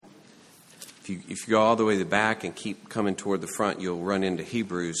you go all the way to the back and keep coming toward the front, you'll run into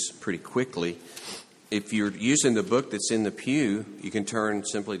Hebrews pretty quickly. If you're using the book that's in the pew, you can turn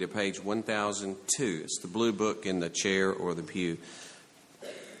simply to page 1002. It's the blue book in the chair or the pew.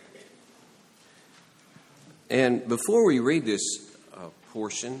 And before we read this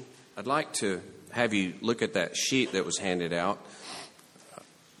portion, I'd like to have you look at that sheet that was handed out.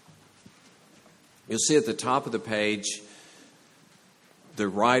 You'll see at the top of the page the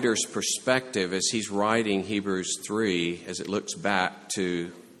writer's perspective as he's writing Hebrews 3 as it looks back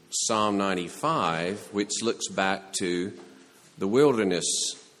to Psalm 95, which looks back to the wilderness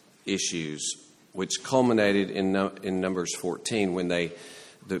issues, which culminated in Numbers 14 when the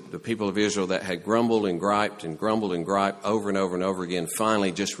people of Israel that had grumbled and griped over and over and over again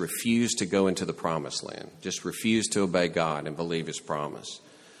finally just refused to go into the promised land, just refused to obey God and believe His promise.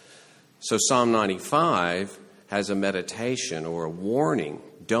 So Psalm 95 has a meditation or a warning.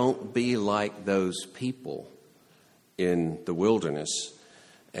 Don't be like those people in the wilderness.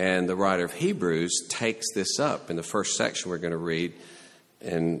 And the writer of Hebrews takes this up in the first section we're going to read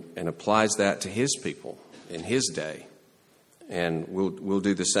and applies that to his people in his day. And we'll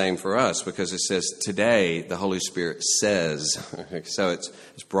do the same for us because it says today the Holy Spirit says. So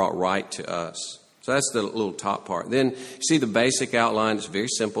it's brought right to us. So that's the little top part. Then you see the basic outline. It's very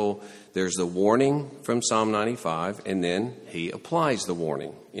simple. There's the warning from Psalm 95, and then he applies the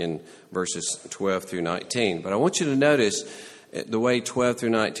warning in verses 12 through 19. But I want you to notice the way 12 through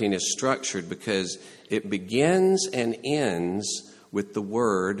 19 is structured because it begins and ends with the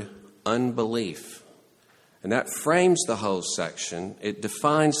word unbelief. And that frames the whole section. It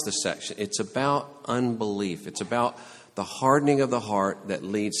defines the section. It's about unbelief. It's about the hardening of the heart that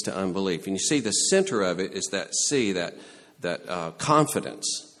leads to unbelief. And you see the center of it is that C, that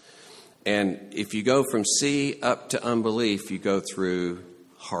confidence. And if you go from C up to unbelief, you go through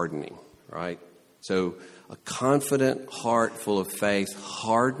hardening, right? So a confident heart full of faith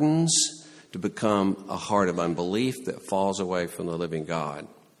hardens to become a heart of unbelief that falls away from the living God.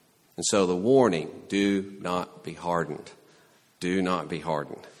 And so the warning, do not be hardened. Do not be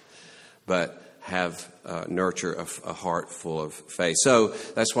hardened. But nurture a heart full of faith. So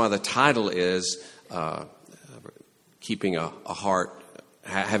that's why the title is keeping a heart,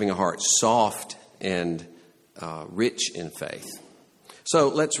 having a heart soft and rich in faith. So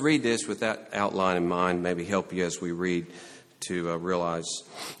let's read this with that outline in mind, maybe help you as we read to realize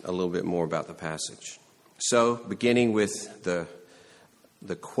a little bit more about the passage. So beginning with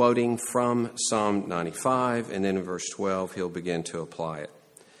the quoting from Psalm 95, and then in verse 12, he'll begin to apply it.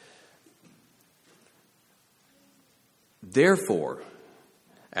 Therefore,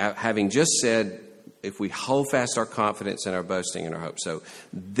 having just said, if we hold fast our confidence and our boasting and our hope. So,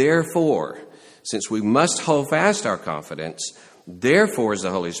 therefore, since we must hold fast our confidence, therefore, as the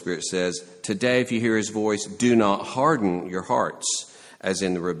Holy Spirit says, today if you hear His voice, do not harden your hearts, as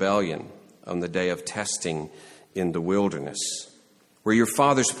in the rebellion on the day of testing in the wilderness, where your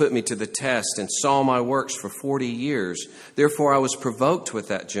fathers put me to the test and saw my works for 40 years. Therefore I was provoked with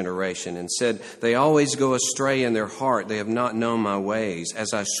that generation and said, they always go astray in their heart. They have not known my ways.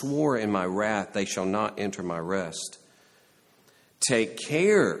 As I swore in my wrath, they shall not enter my rest. Take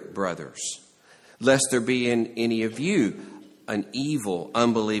care, brothers, lest there be in any of you an evil,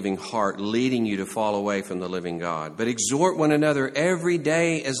 unbelieving heart leading you to fall away from the living God. But exhort one another every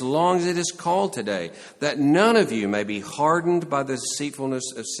day as long as it is called today, that none of you may be hardened by the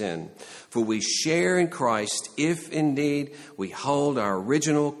deceitfulness of sin. For we share in Christ if indeed we hold our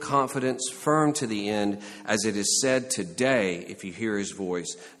original confidence firm to the end, as it is said today, if you hear His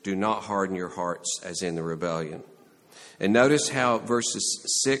voice, do not harden your hearts as in the rebellion. And notice how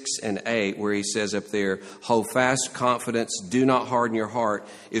verses 6 and 8, where he says up there, hold fast confidence, do not harden your heart,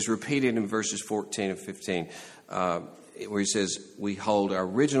 is repeated in verses 14 and 15, where he says, we hold our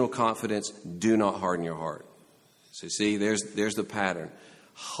original confidence, do not harden your heart. So see, there's the pattern.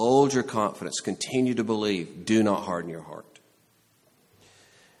 Hold your confidence, continue to believe, do not harden your heart.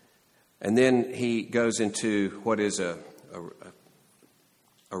 And then he goes into what is a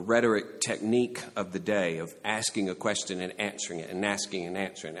rhetoric technique of the day of asking a question and answering it and asking and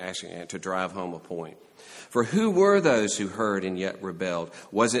answering and asking it to drive home a point. For who were those who heard and yet rebelled?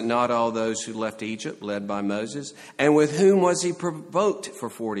 Was it not all those who left Egypt, led by Moses? And with whom was he provoked for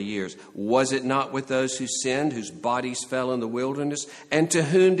 40 years? Was it not with those who sinned, whose bodies fell in the wilderness? And to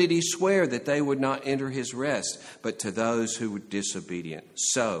whom did he swear that they would not enter his rest, but to those who were disobedient?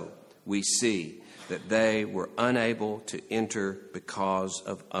 So we see that they were unable to enter because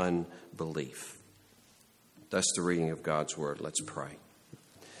of unbelief. Thus the reading of God's word. Let's pray.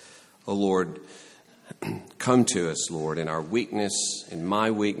 O Lord, come to us, Lord, in our weakness, in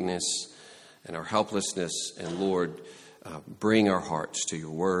my weakness, and our helplessness. And Lord, bring our hearts to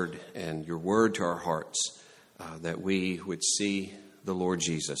your word and your word to our hearts, that we would see the Lord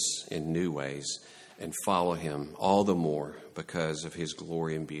Jesus in new ways and follow him all the more because of his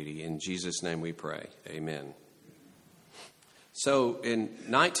glory and beauty. In Jesus' name we pray. Amen. So in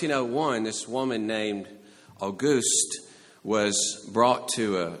 1901, this woman named Auguste was brought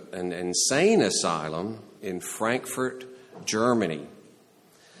to an insane asylum in Frankfurt, Germany,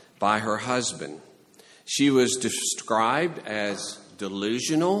 by her husband. She was described as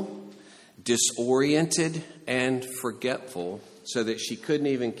delusional, disoriented, and forgetful, so that she couldn't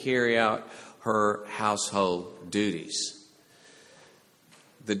even carry out her household duties.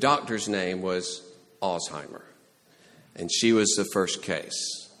 The doctor's name was Alzheimer, and she was the first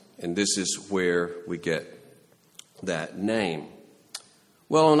case. And this is where we get that name.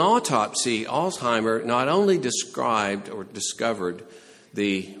 Well, on autopsy, Alzheimer not only described or discovered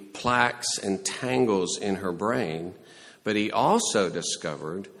the plaques and tangles in her brain, but he also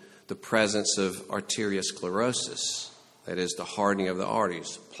discovered the presence of arteriosclerosis, that is, the hardening of the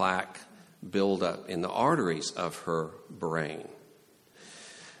arteries, plaque buildup in the arteries of her brain.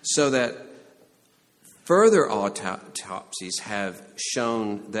 So that further autopsies have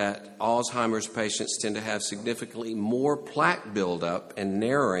shown that Alzheimer's patients tend to have significantly more plaque buildup and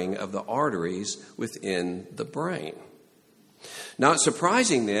narrowing of the arteries within the brain. Not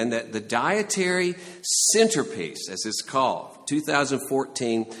surprising then that the Dietary Centerpiece, as it's called,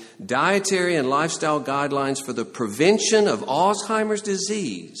 2014 Dietary and Lifestyle Guidelines for the Prevention of Alzheimer's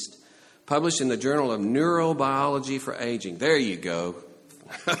Disease, published in the Journal of Neurobiology for Aging. There you go.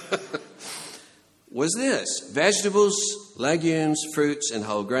 Was this: vegetables, legumes, fruits, and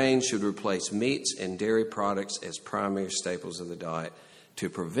whole grains should replace meats and dairy products as primary staples of the diet to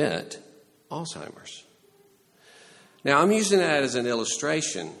prevent Alzheimer's. Now, I'm using that as an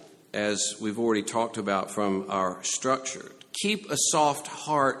illustration, as we've already talked about from our structure. Keep a soft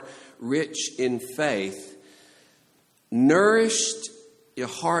heart, rich in faith, your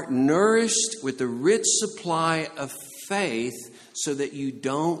heart nourished with the rich supply of faith, so that you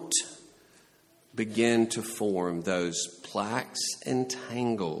don't begin to form those plaques and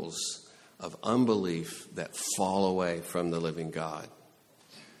tangles of unbelief that fall away from the living God.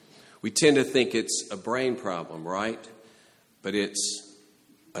 We tend to think it's a brain problem, right? But it's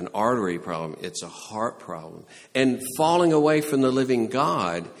an artery problem. It's a heart problem. And falling away from the living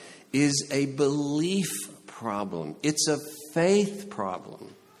God is a belief problem. It's a faith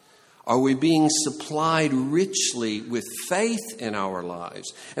problem. Are we being supplied richly with faith in our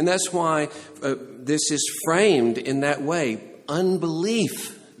lives? And that's why this is framed in that way.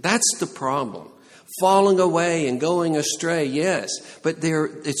 Unbelief. That's the problem. Falling away and going astray, yes. But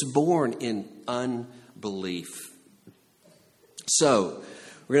it's born in unbelief. So,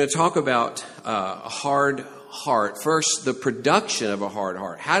 we're going to talk about a hard heart. First, the production of a hard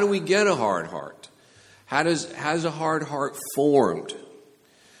heart. How do we get a hard heart? How's a hard heart formed?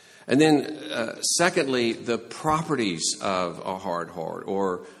 And then, secondly, the properties of a hard heart,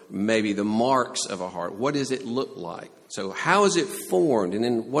 or maybe the marks of a heart. What does it look like? So how is it formed? And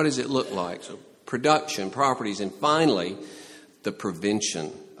then what does it look like? So production, properties, and finally, the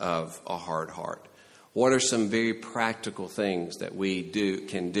prevention of a hard heart. What are some very practical things that we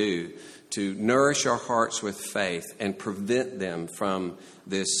can do to nourish our hearts with faith and prevent them from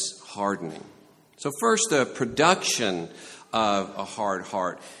this hardening? So first, the production of a hard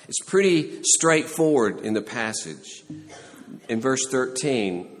heart. It's pretty straightforward in the passage. In verse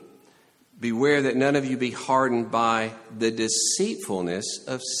 13, beware that none of you be hardened by the deceitfulness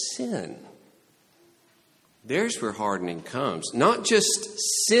of sin. There's where hardening comes. Not just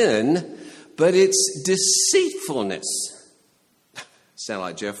sin, but it's deceitfulness. Sound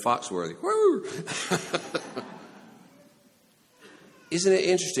like Jeff Foxworthy. Isn't it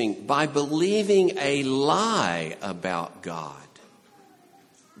interesting? By believing a lie about God,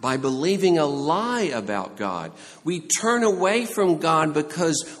 by believing a lie about God, we turn away from God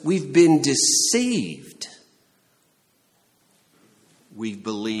because we've been deceived. We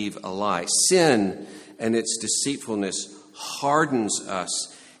believe a lie. Sin and its deceitfulness hardens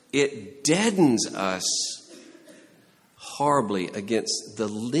us. It deadens us horribly against the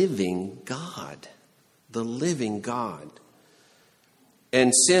living God. The living God.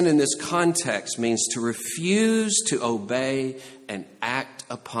 And sin in this context means to refuse to obey and act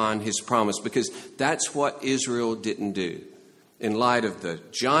upon his promise, because that's what Israel didn't do. In light of the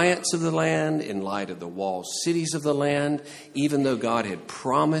giants of the land, in light of the walled cities of the land, even though God had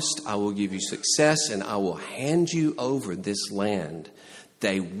promised, I will give you success and I will hand you over this land,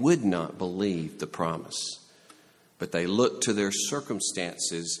 they would not believe the promise. But they looked to their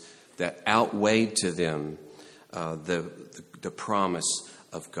circumstances that outweighed to them the promise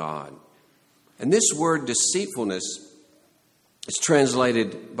of God. And this word deceitfulness is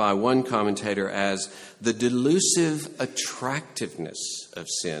translated by one commentator as the delusive attractiveness of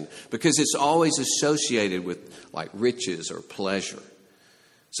sin, because it's always associated with like riches or pleasure.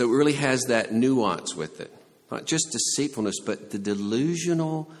 So it really has that nuance with it. Not just deceitfulness, but the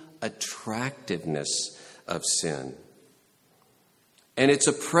delusional attractiveness of sin. And it's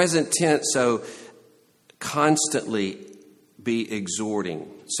a present tense, so constantly be exhorting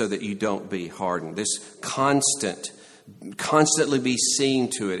so that you don't be hardened. This constantly be seeing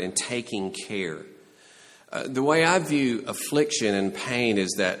to it and taking care. The way I view affliction and pain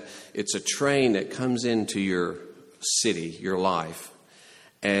is that it's a train that comes into your city, your life,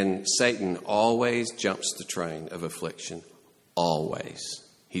 and Satan always jumps the train of affliction. Always.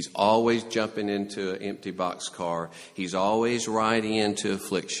 He's always jumping into an empty boxcar. He's always riding into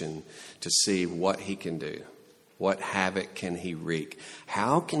affliction to see what he can do. What havoc can he wreak?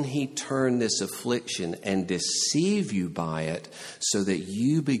 How can he turn this affliction and deceive you by it so that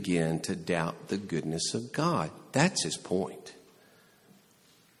you begin to doubt the goodness of God? That's his point.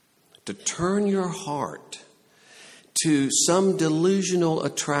 To turn your heart to some delusional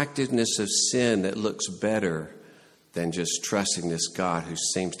attractiveness of sin that looks better than just trusting this God who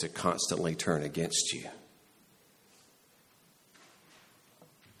seems to constantly turn against you.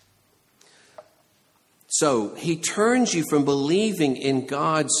 So he turns you from believing in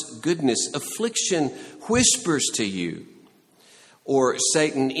God's goodness. Affliction whispers to you, or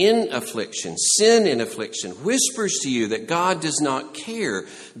Satan in affliction, sin in affliction, whispers to you that God does not care.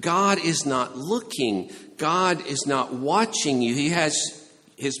 God is not looking. God is not watching you. He has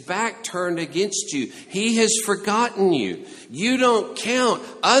his back turned against you. He has forgotten you. You don't count.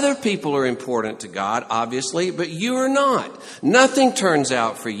 Other people are important to God, obviously, but you are not. Nothing turns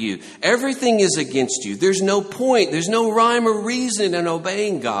out for you. Everything is against you. There's no point. There's no rhyme or reason in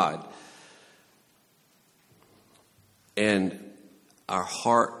obeying God. And our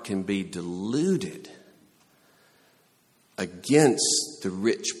heart can be deluded against the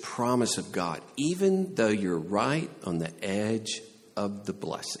rich promise of God, even though you're right on the edge of the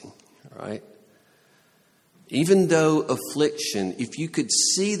blessing, right? Even though affliction, if you could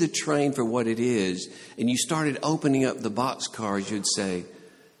see the train for what it is and you started opening up the boxcars, you'd say,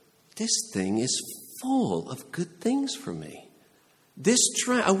 this thing is full of good things for me. This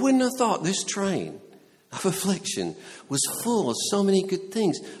train, I wouldn't have thought this train of affliction was full of so many good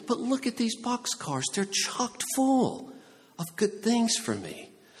things. But look at these boxcars. They're chocked full of good things for me.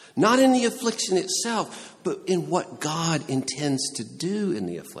 Not in the affliction itself, but in what God intends to do in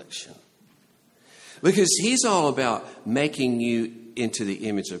the affliction. Because he's all about making you into the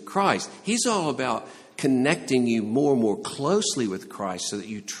image of Christ. He's all about connecting you more and more closely with Christ so that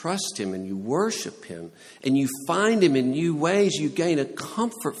you trust him and you worship him and you find him in new ways. You gain a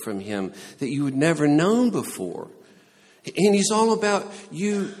comfort from him that you had never known before. And he's all about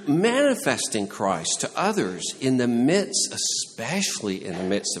you manifesting Christ to others in the midst, especially in the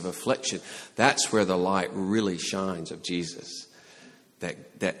midst of affliction. That's where the light really shines of Jesus.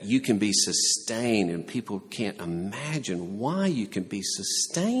 That you can be sustained, and people can't imagine why you can be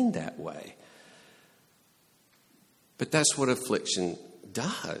sustained that way. But that's what affliction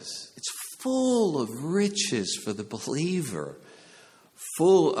does. It's full of riches for the believer,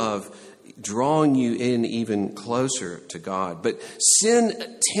 full of drawing you in even closer to God. But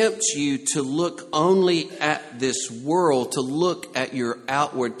sin tempts you to look only at this world, to look at your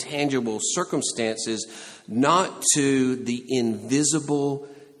outward tangible circumstances, not to the invisible,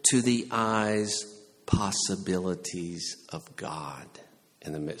 to the eyes, possibilities of God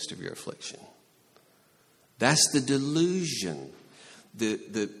in the midst of your affliction. That's the delusion,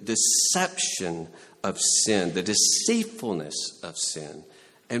 the deception of sin, the deceitfulness of sin,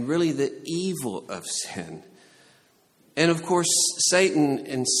 and really the evil of sin. And of course, Satan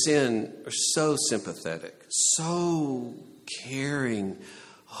and sin are so sympathetic, so caring.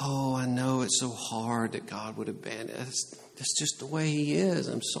 Oh, I know it's so hard that God would abandon us. That's just the way he is.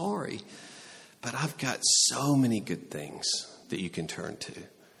 I'm sorry. But I've got so many good things that you can turn to.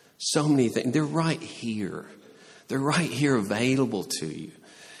 So many things. They're right here. They're right here available to you.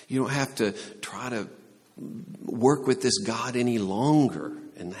 You don't have to try to work with this God any longer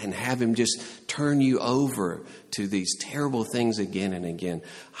and have him just turn you over to these terrible things again and again.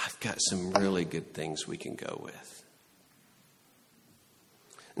 I've got some really good things we can go with.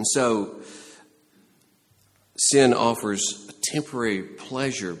 And so sin offers a temporary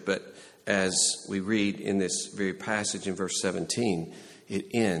pleasure, but as we read in this very passage in verse 17, it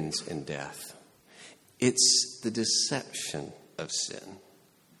ends in death. It's the deception of sin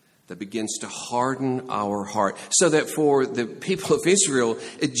that begins to harden our heart. So that for the people of Israel,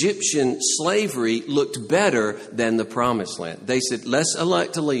 Egyptian slavery looked better than the promised land. They said, let's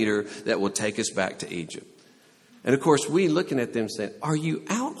elect a leader that will take us back to Egypt. And of course, we looking at them saying, are you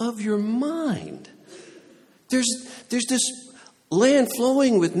out of your mind? There's this land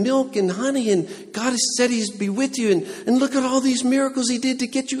flowing with milk and honey, and God has said He's be with you. And look at all these miracles He did to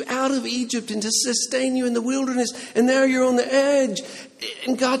get you out of Egypt and to sustain you in the wilderness. And now you're on the edge,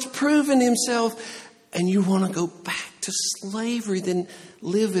 and God's proven Himself. And you want to go back to slavery, then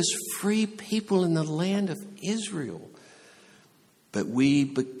live as free people in the land of Israel. But we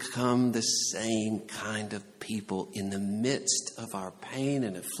become the same kind of people in the midst of our pain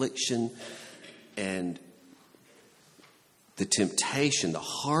and affliction, and the temptation, the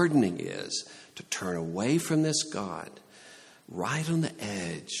hardening is to turn away from this God right on the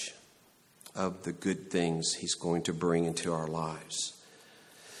edge of the good things He's going to bring into our lives.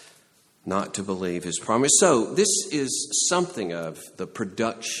 Not to believe His promise. So this is something of the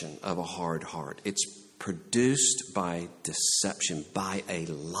production of a hard heart. It's produced by deception, by a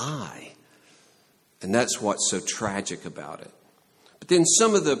lie. And that's what's so tragic about it. But then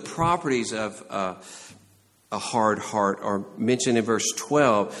some of the properties of a hard heart are mentioned in verse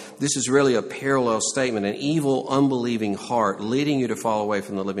 12. This is really a parallel statement. An evil, unbelieving heart leading you to fall away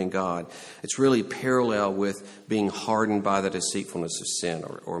from the living God. It's really parallel with being hardened by the deceitfulness of sin,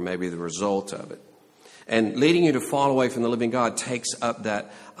 or maybe the result of it. And leading you to fall away from the living God takes up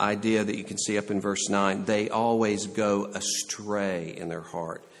that idea that you can see up in verse 9. They always go astray in their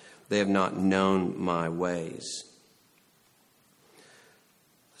heart. They have not known my ways.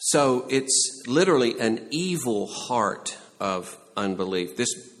 So it's literally an evil heart of unbelief.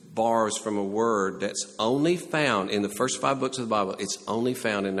 This borrows from a word that's only found in the first 5 books of the Bible. It's only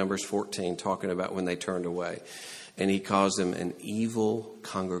found in Numbers 14, talking about when they turned away. And He calls them an evil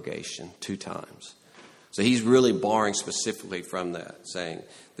congregation 2 times. So He's really borrowing specifically from that, saying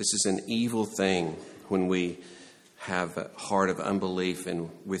this is an evil thing when we have a heart of unbelief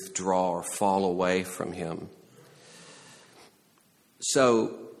and withdraw or fall away from Him.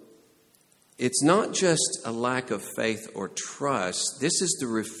 So it's not just a lack of faith or trust. This is the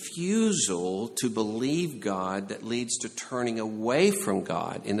refusal to believe God that leads to turning away from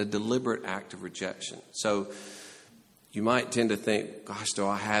God in a deliberate act of rejection. So you might tend to think, gosh, do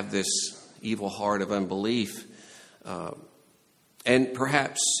I have this evil heart of unbelief? And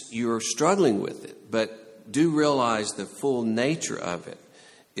perhaps you're struggling with it, but do realize the full nature of it.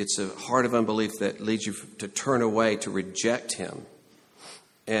 It's a heart of unbelief that leads you to turn away, to reject Him.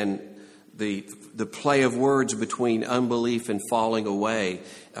 And the play of words between unbelief and falling away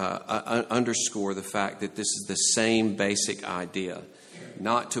underscore the fact that this is the same basic idea.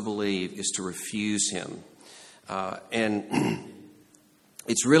 Not to believe is to refuse Him. And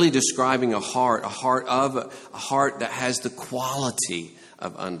it's really describing a heart that has the quality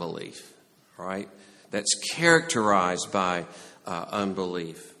of unbelief, right? That's characterized by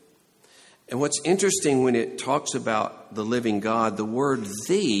unbelief. And what's interesting when it talks about the living God, the word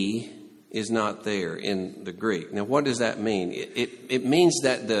 "thee" is not there in the Greek. Now, what does that mean? It means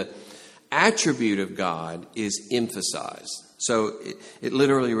that the attribute of God is emphasized. So it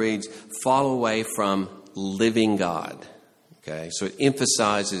literally reads, fall away from living God. Okay, so it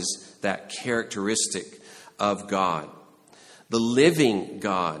emphasizes that characteristic of God. The living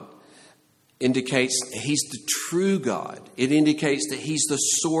God indicates He's the true God. It indicates that He's the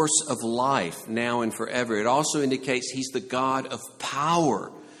source of life now and forever. It also indicates He's the God of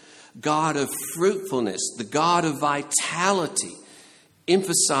power, God of fruitfulness, the God of vitality.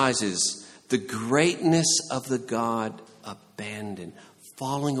 Emphasizes the greatness of the God abandoned,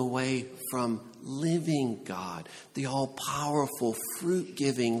 falling away from living God, the all-powerful,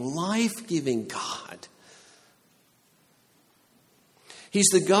 fruit-giving, life-giving God. He's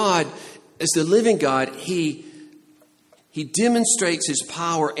the God, as the living God, He demonstrates His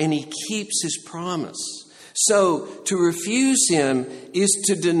power and He keeps His promise. So to refuse Him is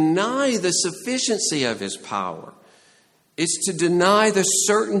to deny the sufficiency of His power. It's to deny the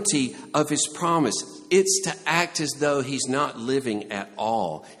certainty of His promise. It's to act as though He's not living at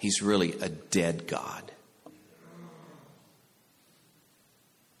all. He's really a dead God.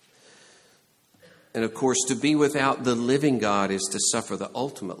 And of course, to be without the living God is to suffer the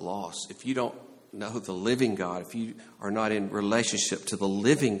ultimate loss. If you don't know the living God, if you are not in relationship to the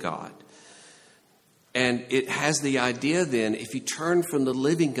living God. And it has the idea then, if you turn from the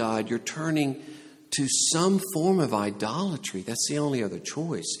living God, you're turning to some form of idolatry. That's the only other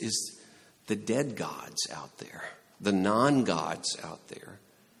choice, is the dead gods out there, the non-gods out there.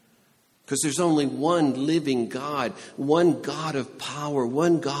 Because there's only one living God, one God of power,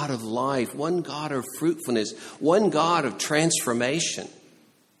 one God of life, one God of fruitfulness, one God of transformation.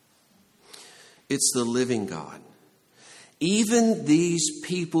 It's the living God. Even these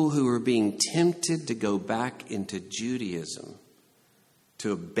people who are being tempted to go back into Judaism,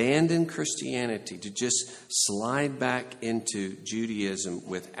 to abandon Christianity, to just slide back into Judaism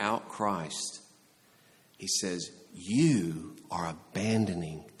without Christ, he says, you are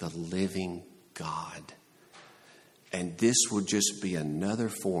abandoning the living God. And this will just be another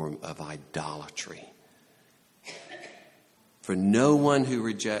form of idolatry. For no one who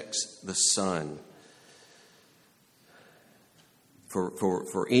rejects the Son,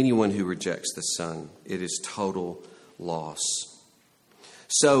 for anyone who rejects the Son, it is total loss.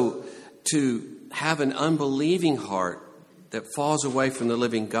 So to have an unbelieving heart that falls away from the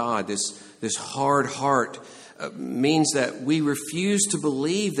living God, this hard heart, means that we refuse to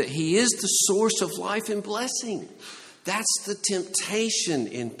believe that He is the source of life and blessing. That's the temptation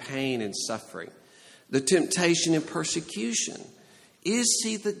in pain and suffering. The temptation in persecution. Is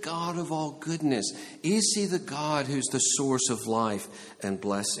He the God of all goodness? Is He the God who's the source of life and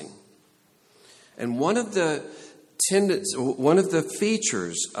blessing? And one of the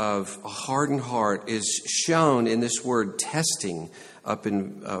features of a hardened heart is shown in this word testing up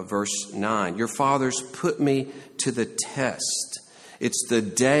in verse 9. Your fathers put me to the test. It's the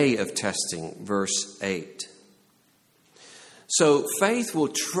day of testing, verse 8. So faith will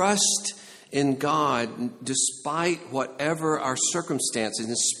trust in God despite whatever our circumstances,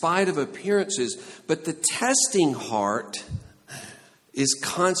 in spite of appearances, but the testing heart is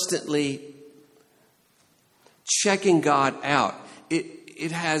constantly checking God out.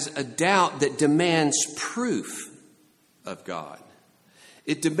 It has a doubt that demands proof of God.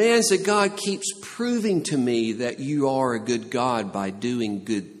 It demands that God keeps proving to me that you are a good God by doing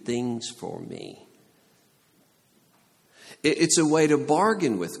good things for me. It's a way to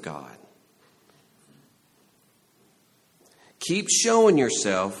bargain with God. Keep showing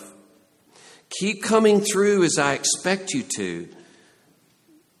yourself. Keep coming through as I expect you to.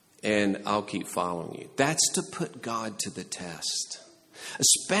 And I'll keep following you. That's to put God to the test.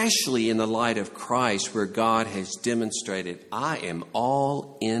 Especially in the light of Christ, where God has demonstrated, I am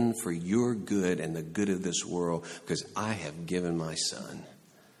all in for your good and the good of this world because I have given my Son.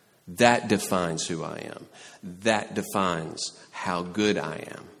 That defines who I am. That defines how good I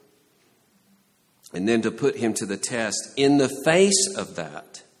am. And then to put Him to the test in the face of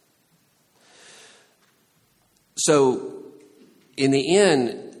that. So, in the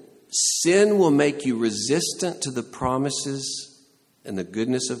end, sin will make you resistant to the promises and the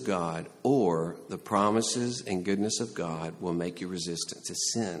goodness of God, or the promises and goodness of God will make you resistant to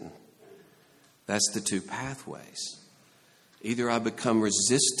sin. That's the two pathways. Either I become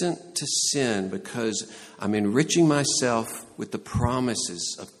resistant to sin because I'm enriching myself with the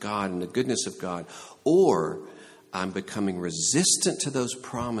promises of God and the goodness of God, or I'm becoming resistant to those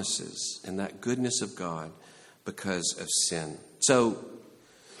promises and that goodness of God because of sin. So,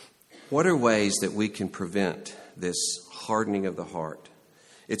 what are ways that we can prevent this hardening of the heart?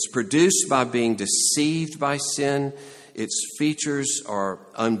 It's produced by being deceived by sin. Its features are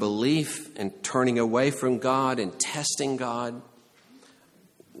unbelief and turning away from God and testing God.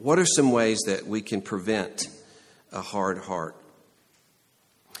 What are some ways that we can prevent a hard heart?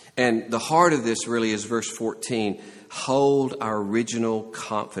 And the heart of this really is verse 14. Hold our original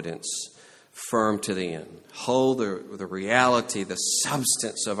confidence firm to the end. Hold the reality, the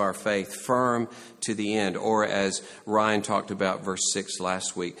substance of our faith firm to the end. Or as Ryan talked about verse 6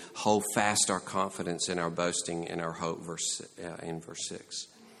 last week, hold fast our confidence in our boasting and our hope in verse 6.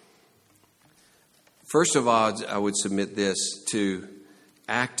 First of all, I would submit this: to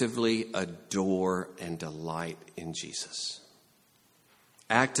actively adore and delight in Jesus.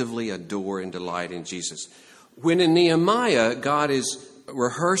 Actively adore and delight in Jesus. When in Nehemiah, God is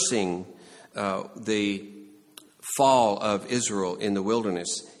rehearsing the fall of Israel in the wilderness,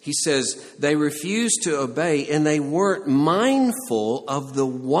 he says they refused to obey and they weren't mindful of the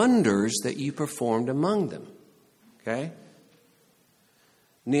wonders that you performed among them. Okay?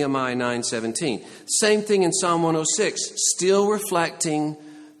 Nehemiah 9:17. Same thing in Psalm 106, still reflecting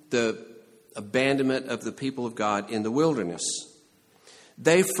the abandonment of the people of God in the wilderness.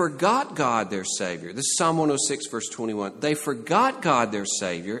 They forgot God, their Savior. This is Psalm 106, verse 21. They forgot God, their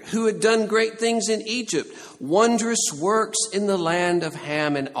Savior, who had done great things in Egypt, wondrous works in the land of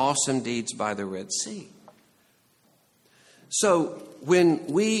Ham, and awesome deeds by the Red Sea. So when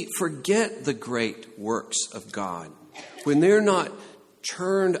we forget the great works of God, when they're not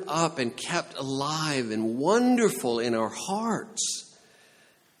turned up and kept alive and wonderful in our hearts,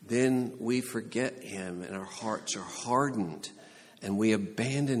 then we forget him and our hearts are hardened and we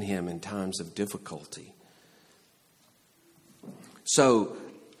abandon him in times of difficulty. So,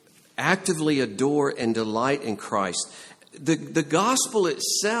 actively adore and delight in Christ. The gospel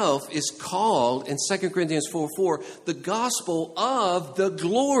itself is called in 2 Corinthians 4:4 the gospel of the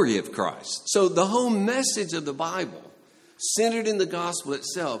glory of Christ. So the whole message of the Bible, centered in the gospel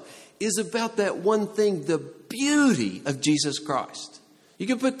itself, is about that one thing, the beauty of Jesus Christ. You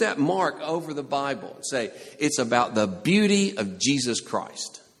can put that mark over the Bible and say, it's about the beauty of Jesus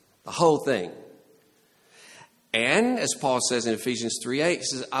Christ. The whole thing. And, as Paul says in Ephesians 3:8, he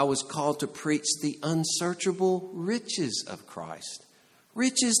says, I was called to preach the unsearchable riches of Christ.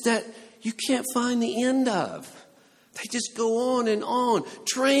 Riches that you can't find the end of. They just go on.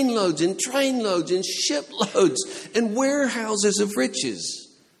 Trainloads and trainloads and shiploads and warehouses of riches.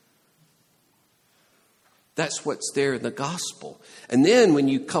 That's what's there in the gospel. And then when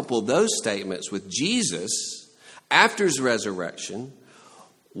you couple those statements with Jesus, after his resurrection,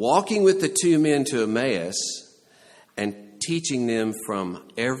 walking with the two men to Emmaus, and teaching them from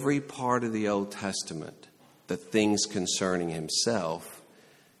every part of the Old Testament the things concerning himself,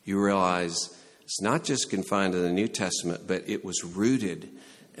 you realize it's not just confined to the New Testament, but it was rooted,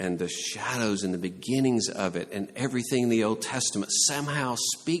 and the shadows and the beginnings of it and everything in the Old Testament somehow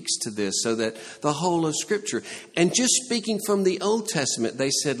speaks to this, so that the whole of Scripture. And just speaking from the Old Testament, they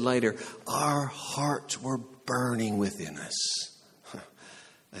said later, our hearts were burning within us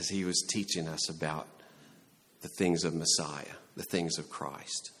as he was teaching us about the things of Messiah, the things of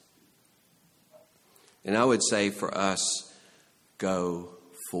Christ. And I would say for us, go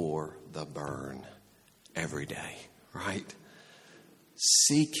for the burn every day, right?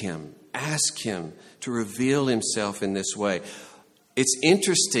 Seek him, ask him to reveal himself in this way. It's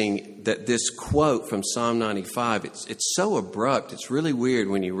interesting that this quote from Psalm 95, it's so abrupt. It's really weird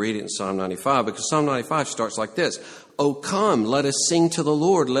when you read it in Psalm 95, because Psalm 95 starts like this. Oh, come, let us sing to the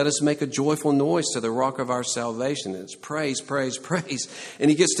Lord. Let us make a joyful noise to the rock of our salvation. And it's praise, praise, praise.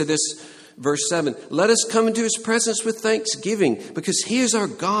 And he gets to this verse 7. Let us come into his presence with thanksgiving, because he is our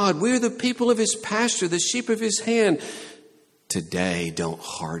God. We are the people of his pasture, the sheep of his hand. Today, don't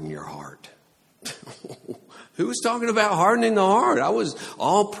harden your heart. Who was talking about hardening the heart? I was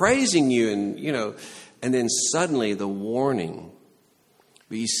all praising you and then suddenly the warning.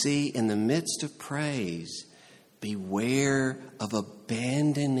 But you see, in the midst of praise, beware of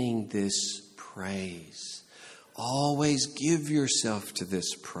abandoning this praise. Always give yourself to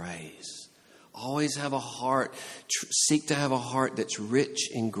this praise. Always have a heart, seek to have a heart that's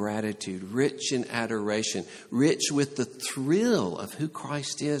rich in gratitude, rich in adoration, rich with the thrill of who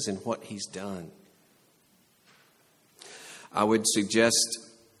Christ is and what he's done. I would suggest,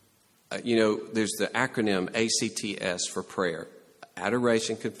 there's the acronym ACTS for prayer.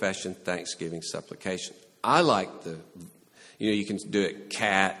 Adoration, confession, thanksgiving, supplication. I like you can do it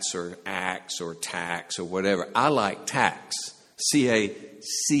CATS or ACTS or TACS or whatever. I like TACS, TACS.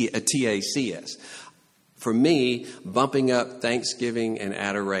 For me, bumping up thanksgiving and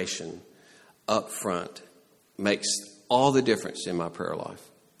adoration up front makes all the difference in my prayer life.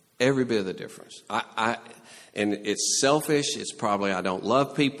 Every bit of the difference. And it's selfish. It's probably I don't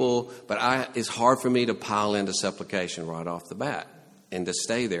love people, but it's hard for me to pile into supplication right off the bat and to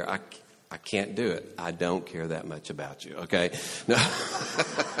stay there. I can't do it. I don't care that much about you, okay? No.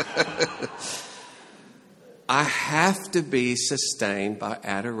 I have to be sustained by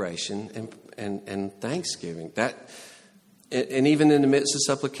adoration and thanksgiving. And even in the midst of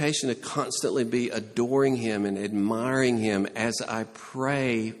supplication, to constantly be adoring him and admiring him as I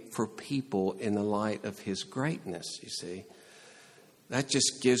pray for people in the light of his greatness, you see. That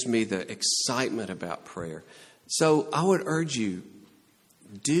just gives me the excitement about prayer. So I would urge you,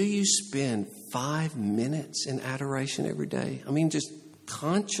 do you spend 5 minutes in adoration every day? I mean, just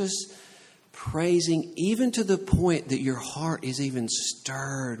conscious praising, even to the point that your heart is even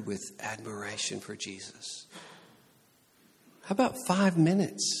stirred with admiration for Jesus. How about 5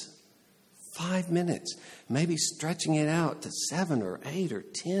 minutes? 5 minutes. Maybe stretching it out to 7 or 8 or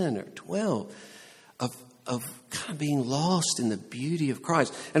 10 or 12 of kind of being lost in the beauty of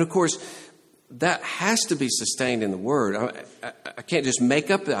Christ. And of course, that has to be sustained in the Word. I can't just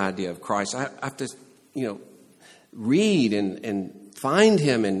make up the idea of Christ. I have to, read and find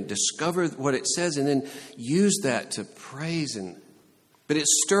him and discover what it says and then use that to praise. But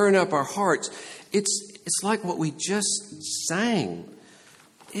it's stirring up our hearts. It's like what we just sang.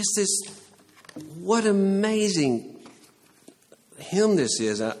 It's this, what amazing hymn this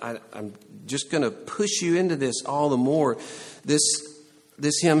is. I'm just going to push you into this all the more. This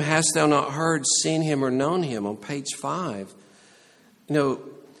hymn, Hast Thou Not Heard, Seen Him, or Known Him, on page 5.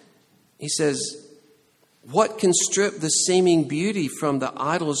 He says, what can strip the seeming beauty from the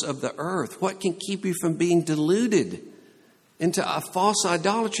idols of the earth? What can keep you from being deluded into a false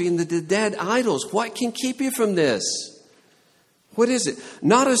idolatry and the dead idols? What can keep you from this? What is it?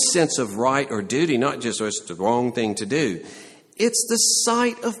 Not a sense of right or duty, not just it's the wrong thing to do. It's the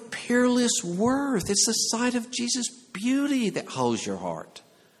sight of peerless worth. It's the sight of Jesus' beauty that holds your heart.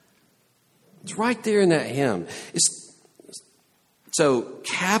 It's right there in that hymn. It's so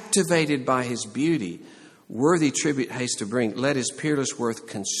captivated by his beauty, worthy tribute haste to bring. Let his peerless worth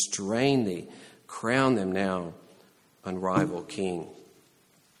constrain thee. Crown them now, unrivaled King.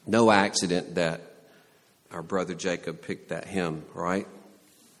 No accident that our brother Jacob picked that hymn, right?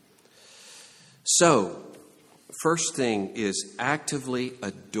 So, first thing is actively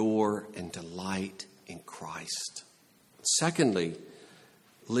adore and delight in Christ. Secondly,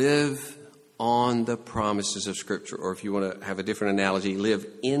 live on the promises of Scripture. Or if you want to have a different analogy, live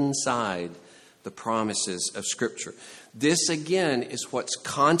inside the promises of Scripture. This, again, is what's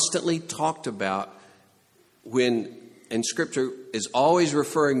constantly talked about and Scripture is always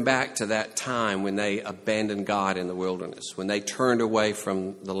referring back to that time when they abandoned God in the wilderness, when they turned away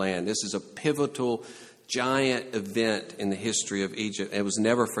from the land. This is a pivotal, giant event in the history of Egypt. It was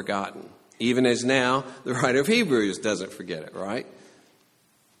never forgotten. Even as now, the writer of Hebrews doesn't forget it, right?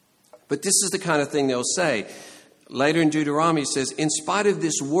 But this is the kind of thing they'll say. Later in Deuteronomy, it says, in spite of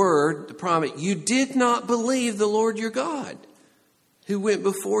this word, the promise, you did not believe the Lord your God, who went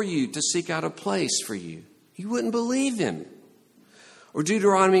before you to seek out a place for you. You wouldn't believe him. Or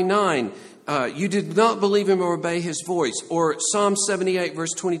Deuteronomy 9, you did not believe him or obey his voice. Or Psalm 78,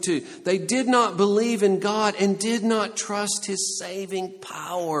 verse 22, they did not believe in God and did not trust his saving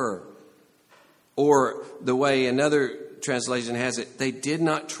power. Or the way another translation has it, they did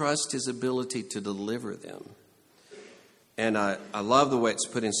not trust his ability to deliver them. And I love the way it's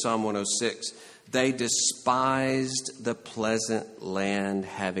put in Psalm 106. They despised the pleasant land,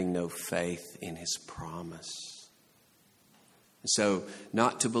 having no faith in his promise. So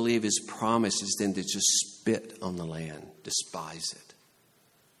not to believe his promise is then to just spit on the land, despise it.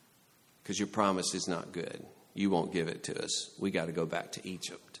 Because your promise is not good. You won't give it to us. We got to go back to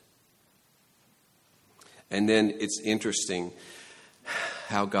Egypt. And then it's interesting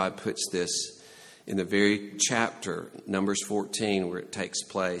how God puts this in the very chapter, Numbers 14, where it takes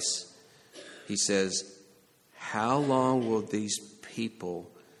place. He says, how long will these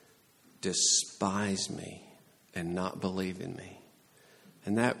people despise me and not believe in me?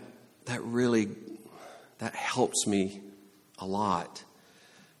 And that really helps me a lot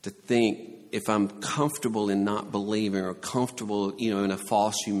to think, if I'm comfortable in not believing or comfortable, in a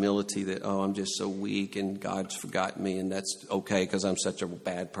false humility that, I'm just so weak and God's forgotten me and that's okay because I'm such a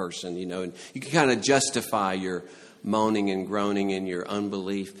bad person, and you can kind of justify your moaning and groaning and your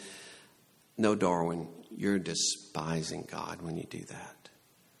unbelief. No, Darwin, you're despising God when you do that.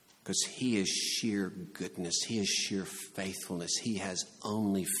 Because he is sheer goodness. He is sheer faithfulness. He has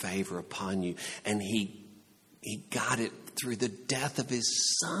only favor upon you. And he got it through the death of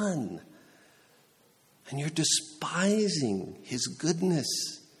his son. And you're despising his goodness.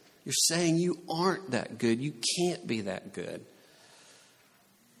 You're saying you aren't that good. You can't be that good.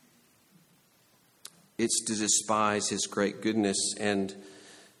 It's to despise his great goodness. And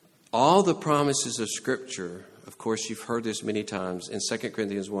all the promises of Scripture, of course, you've heard this many times. In 2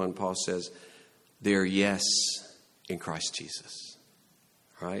 Corinthians 1, Paul says, they're yes in Christ Jesus.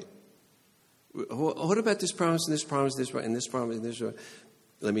 Right? What about this promise and this promise, this and this promise and this?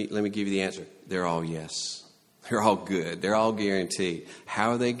 Let me give you the answer. They're all yes. They're all good. They're all guaranteed.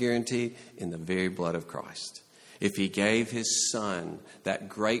 How are they guaranteed? In the very blood of Christ. If he gave his son that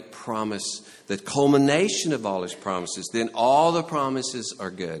great promise, the culmination of all his promises, then all the promises are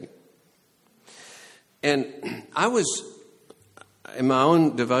good. And I was, in my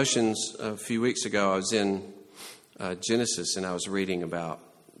own devotions a few weeks ago, I was in Genesis and I was reading about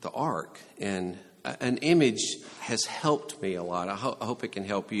the ark. And an image has helped me a lot. I hope it can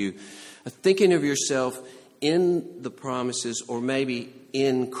help you. Thinking of yourself in the promises or maybe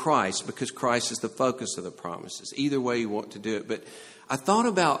in Christ, because Christ is the focus of the promises. Either way you want to do it. But I thought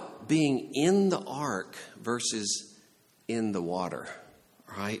about being in the ark versus in the water,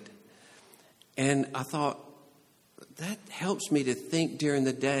 right? And I thought, that helps me to think during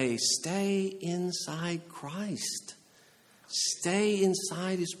the day, stay inside Christ. Stay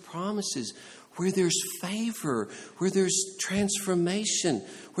inside his promises where there's favor, where there's transformation,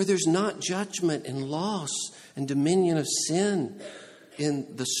 where there's not judgment and loss and dominion of sin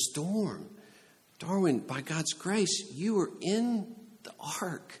in the storm. Darwin, by God's grace, you are in the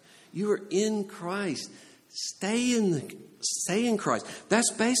ark. You are in Christ. Stay in Christ.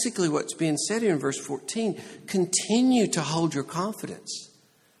 That's basically what's being said here in verse 14. Continue to hold your confidence.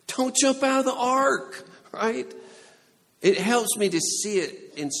 Don't jump out of the ark, right? It helps me to see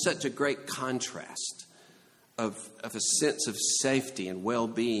it in such a great contrast of a sense of safety and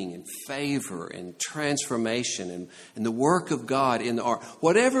well-being and favor and transformation and the work of God in the ark.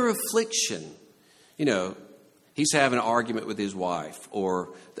 Whatever affliction, he's having an argument with his wife, or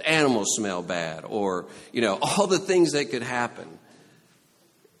the animals smell bad, or, all the things that could happen.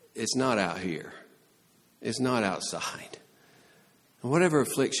 It's not out here. It's not outside. And whatever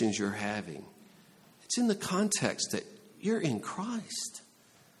afflictions you're having, it's in the context that you're in Christ.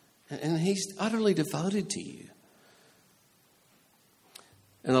 And he's utterly devoted to you.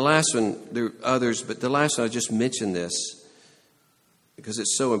 And the last one, there are others, but the last one, I just mentioned this because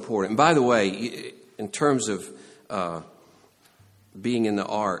it's so important. And by the way, in terms of being in the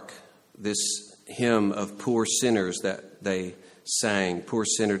ark, this hymn of poor sinners that they sang, poor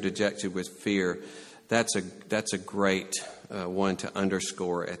sinner dejected with fear, that's a great one to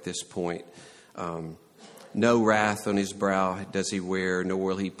underscore at this point. No wrath on his brow does he wear, nor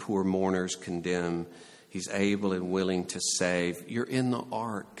will he poor mourners condemn. He's able and willing to save. You're in the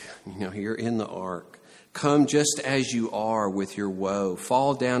ark. You're in the ark. Come just as you are with your woe.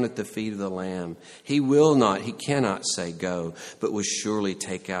 Fall down at the feet of the Lamb. He cannot say go, but will surely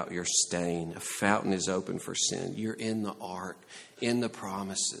take out your stain. A fountain is open for sin. You're in the ark, in the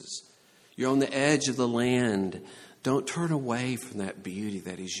promises. You're on the edge of the land. Don't turn away from that beauty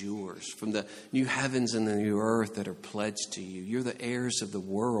that is yours, from the new heavens and the new earth that are pledged to you. You're the heirs of the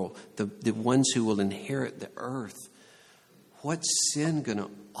world, the ones who will inherit the earth. What's sin going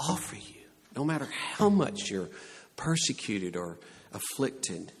to offer you? No matter how much you're persecuted or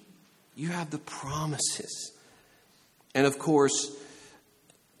afflicted, you have the promises. And of course,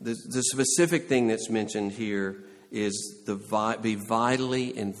 the specific thing that's mentioned here is be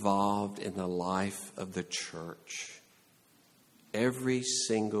vitally involved in the life of the church. Every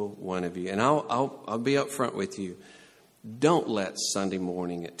single one of you. And I'll be up front with you. Don't let Sunday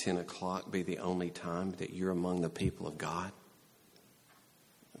morning at 10 o'clock be the only time that you're among the people of God.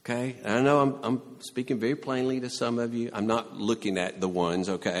 Okay? And I know I'm speaking very plainly to some of you. I'm not looking at the ones,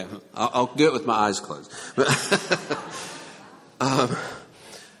 okay? I'll do it with my eyes closed.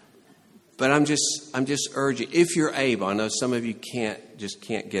 But I'm just urging, if you're able, I know some of you can't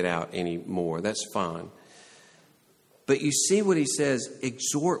get out anymore. That's fine. But you see what he says,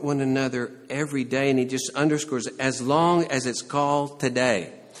 exhort one another every day. And he just underscores, as long as it's called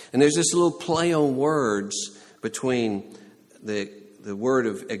today. And there's this little play on words between the word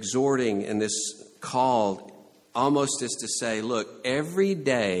of exhorting and this called, almost is to say, look, every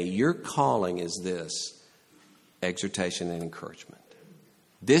day your calling is this, exhortation and encouragement.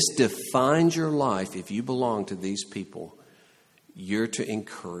 This defines your life. If you belong to these people, you're to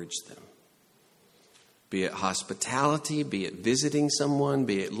encourage them. Be it hospitality, be it visiting someone,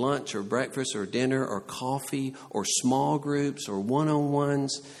 be it lunch or breakfast or dinner or coffee or small groups or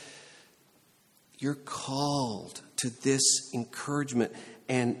one-on-ones. You're called to this encouragement,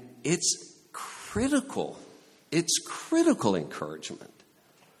 and it's critical. It's critical encouragement,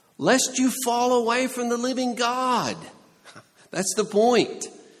 lest you fall away from the living God. That's the point.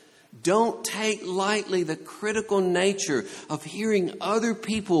 Don't take lightly the critical nature of hearing other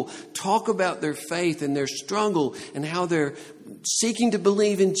people talk about their faith and their struggle and how they're seeking to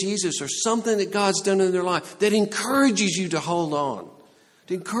believe in Jesus or something that God's done in their life that encourages you to hold on,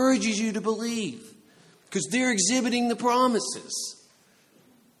 that encourages you to believe, because they're exhibiting the promises.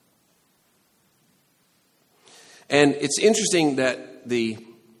 And it's interesting that the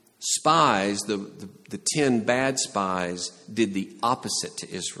spies, the 10 bad spies, did the opposite to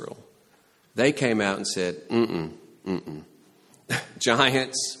Israel. They came out and said,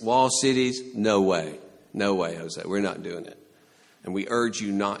 giants, wall cities, no way. No way, Jose, we're not doing it. And we urge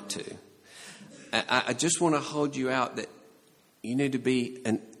you not to. I just want to hold you out that you need to be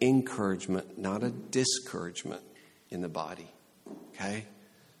an encouragement, not a discouragement in the body. Okay?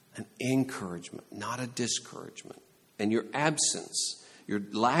 An encouragement, not a discouragement. And your absence, your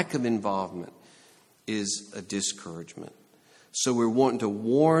lack of involvement is a discouragement. So we're wanting to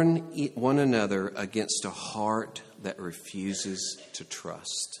warn one another against a heart that refuses to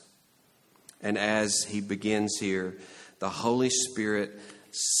trust. And as he begins here, the Holy Spirit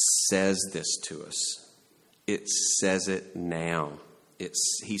says this to us. It says it now.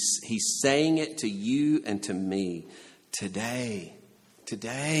 He's saying it to you and to me today.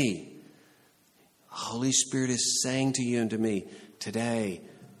 Today. The Holy Spirit is saying to you and to me today,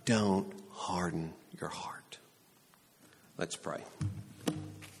 don't harden your heart. Let's pray.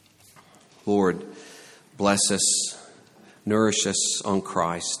 Lord, Bless us, nourish us on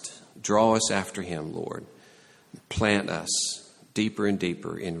Christ. Draw us after him, Lord. Plant us deeper and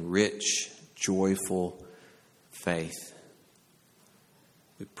deeper in rich, joyful faith.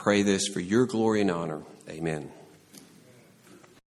 We pray this for your glory and honor. Amen.